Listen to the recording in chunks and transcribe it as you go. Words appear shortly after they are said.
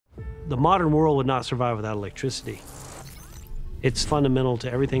The modern world would not survive without electricity. It's fundamental to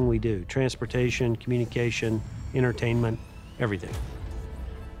everything we do: transportation, communication, entertainment, everything.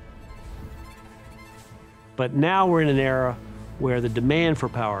 But now we're in an era where the demand for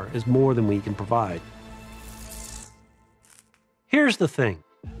power is more than we can provide. Here's the thing.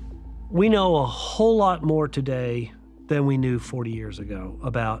 We know a whole lot more today than we knew 40 years ago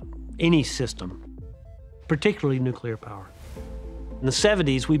about any system, particularly nuclear power. In the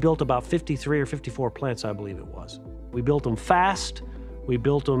 70s, we built about 53 or 54 plants, I believe it was. We built them fast. We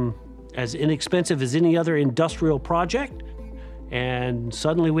built them as inexpensive as any other industrial project. And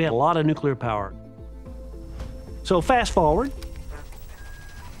suddenly we had a lot of nuclear power. So fast forward.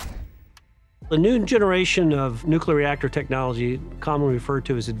 The new generation of nuclear reactor technology, commonly referred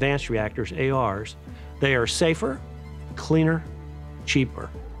to as advanced reactors, ARs, they are safer, cleaner, cheaper,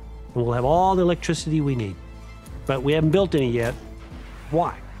 and we'll have all the electricity we need. But we haven't built any yet.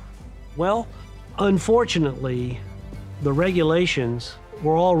 Why? Well, unfortunately, the regulations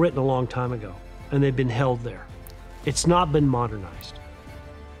were all written a long time ago, and they've been held there. It's not been modernized.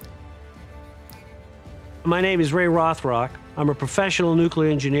 My name is Ray Rothrock. I'm a professional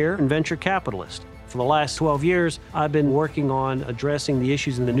nuclear engineer and venture capitalist. For the last 12 years, I've been working on addressing the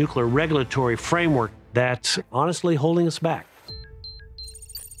issues in the nuclear regulatory framework that's honestly holding us back.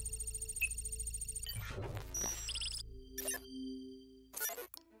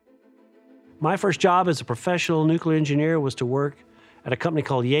 My first job as a professional nuclear engineer was to work at a company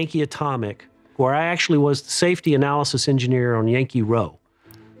called Yankee Atomic, where I actually was the safety analysis engineer on Yankee Row.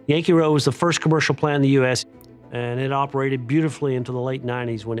 Yankee Row was the first commercial plant in the U.S., and it operated beautifully into the late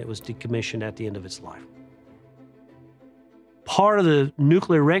 90s when it was decommissioned at the end of its life. Part of the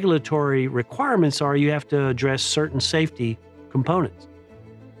nuclear regulatory requirements are you have to address certain safety components.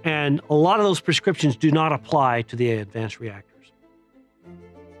 And a lot of those prescriptions do not apply to the advanced reactors.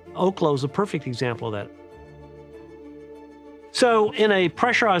 Oklo is a perfect example of that. So in a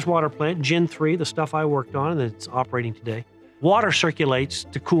pressurized water plant, Gen 3, the stuff I worked on and that's operating today, water circulates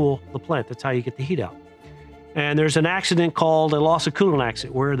to cool the plant. That's how you get the heat out. And there's an accident called a loss of coolant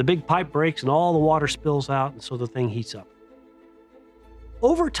accident, where the big pipe breaks and all the water spills out, and so the thing heats up.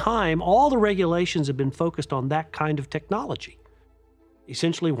 Over time, all the regulations have been focused on that kind of technology.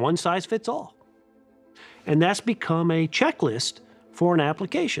 Essentially, one size fits all. And that's become a checklist for an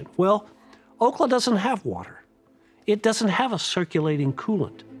application. Well, Oklo doesn't have water. It doesn't have a circulating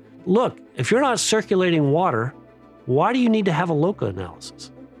coolant. Look, if you're not circulating water, why do you need to have a LOCA analysis?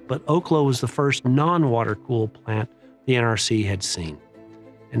 But Oklo was the first non-water-cooled plant the NRC had seen.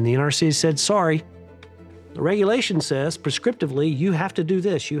 And the NRC said, sorry, the regulation says prescriptively you have to do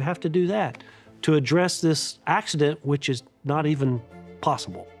this, you have to do that to address this accident, which is not even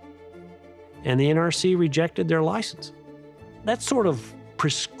possible. And the NRC rejected their license. That sort of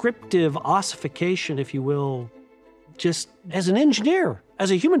prescriptive ossification, if you will, just as an engineer, as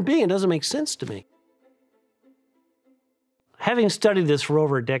a human being, it doesn't make sense to me. Having studied this for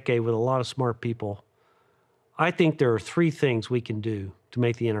over a decade with a lot of smart people, I think there are three things we can do to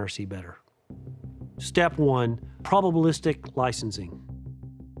make the NRC better. Step one, probabilistic licensing.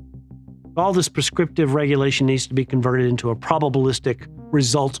 All this prescriptive regulation needs to be converted into a probabilistic,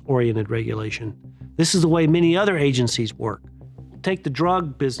 results-oriented regulation. This is the way many other agencies work. Take the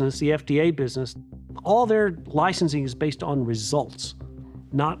drug business, the FDA business, all their licensing is based on results,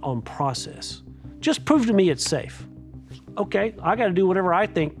 not on process. Just prove to me it's safe. Okay, I got to do whatever I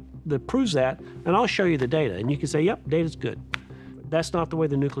think that proves that, and I'll show you the data. And you can say, yep, data's good. That's not the way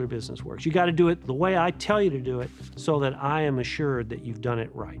the nuclear business works. You got to do it the way I tell you to do it so that I am assured that you've done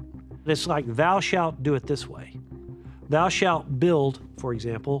it right. It's like, thou shalt do it this way. Thou shalt build, for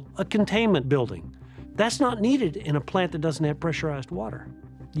example, a containment building. That's not needed in a plant that doesn't have pressurized water.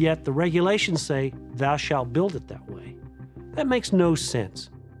 Yet the regulations say, thou shalt build it that way. That makes no sense.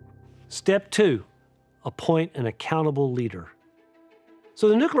 Step two, appoint an accountable leader. So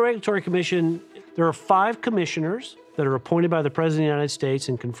the Nuclear Regulatory Commission, there are 5 commissioners that are appointed by the President of the United States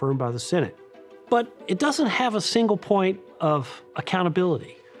and confirmed by the Senate. But it doesn't have a single point of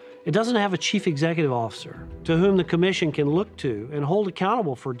accountability. It doesn't have a chief executive officer to whom the commission can look to and hold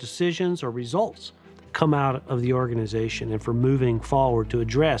accountable for decisions or results that come out of the organization and for moving forward to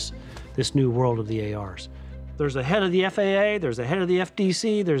address this new world of the ARs. There's a head of the FAA, there's a head of the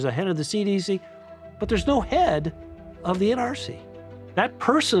FDC, there's a head of the CDC, but there's no head of the NRC. That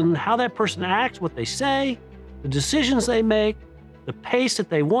person, how that person acts, what they say, the decisions they make, the pace that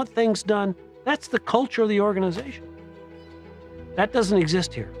they want things done, that's the culture of the organization. That doesn't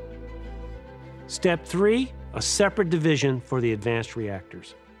exist here. Step 3, a separate division for the advanced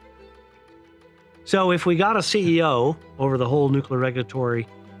reactors. So if we got a CEO over the whole nuclear regulatory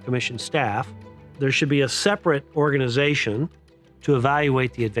Commission staff, there should be a separate organization to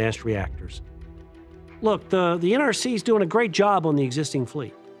evaluate the advanced reactors. Look, the NRC is doing a great job on the existing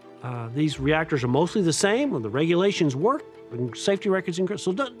fleet. These reactors are mostly the same, and the regulations work, and safety records increase,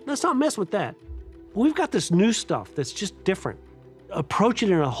 so let's not mess with that. We've got this new stuff that's just different. Approach it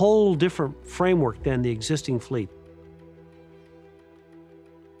in a whole different framework than the existing fleet.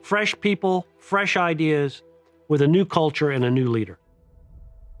 Fresh people, fresh ideas, with a new culture and a new leader.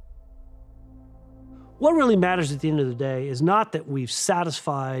 What really matters at the end of the day is not that we've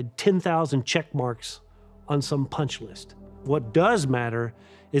satisfied 10,000 check marks on some punch list. What does matter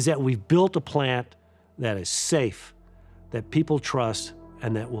is that we've built a plant that is safe, that people trust,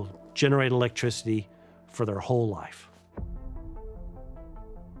 and that will generate electricity for their whole life.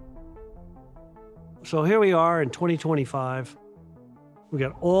 So here we are in 2025. We've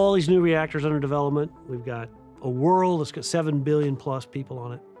got all these new reactors under development. We've got a world that's got 7 billion plus people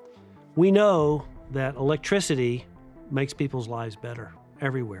on it. We know that electricity makes people's lives better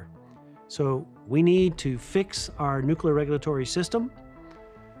everywhere. So we need to fix our nuclear regulatory system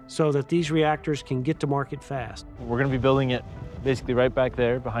so that these reactors can get to market fast. We're going to be building it basically right back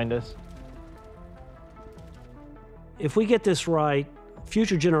there behind us. If we get this right,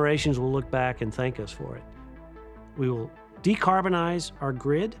 future generations will look back and thank us for it. We will decarbonize our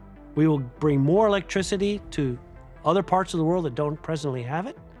grid. We will bring more electricity to other parts of the world that don't presently have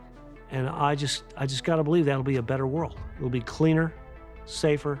it. And I just got to believe that'll be a better world. It'll be cleaner,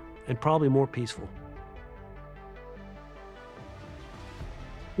 safer, and probably more peaceful.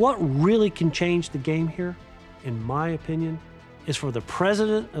 What really can change the game here, in my opinion, is for the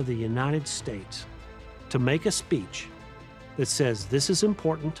President of the United States to make a speech that says, this is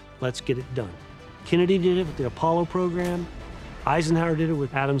important, let's get it done. Kennedy did it with the Apollo program. Eisenhower did it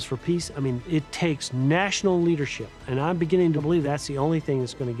with Atoms for Peace. I mean, it takes national leadership, and I'm beginning to believe that's the only thing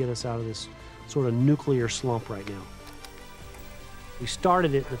that's going to get us out of this sort of nuclear slump right now. We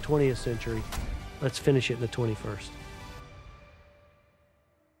started it in the 20th century. Let's finish it in the 21st.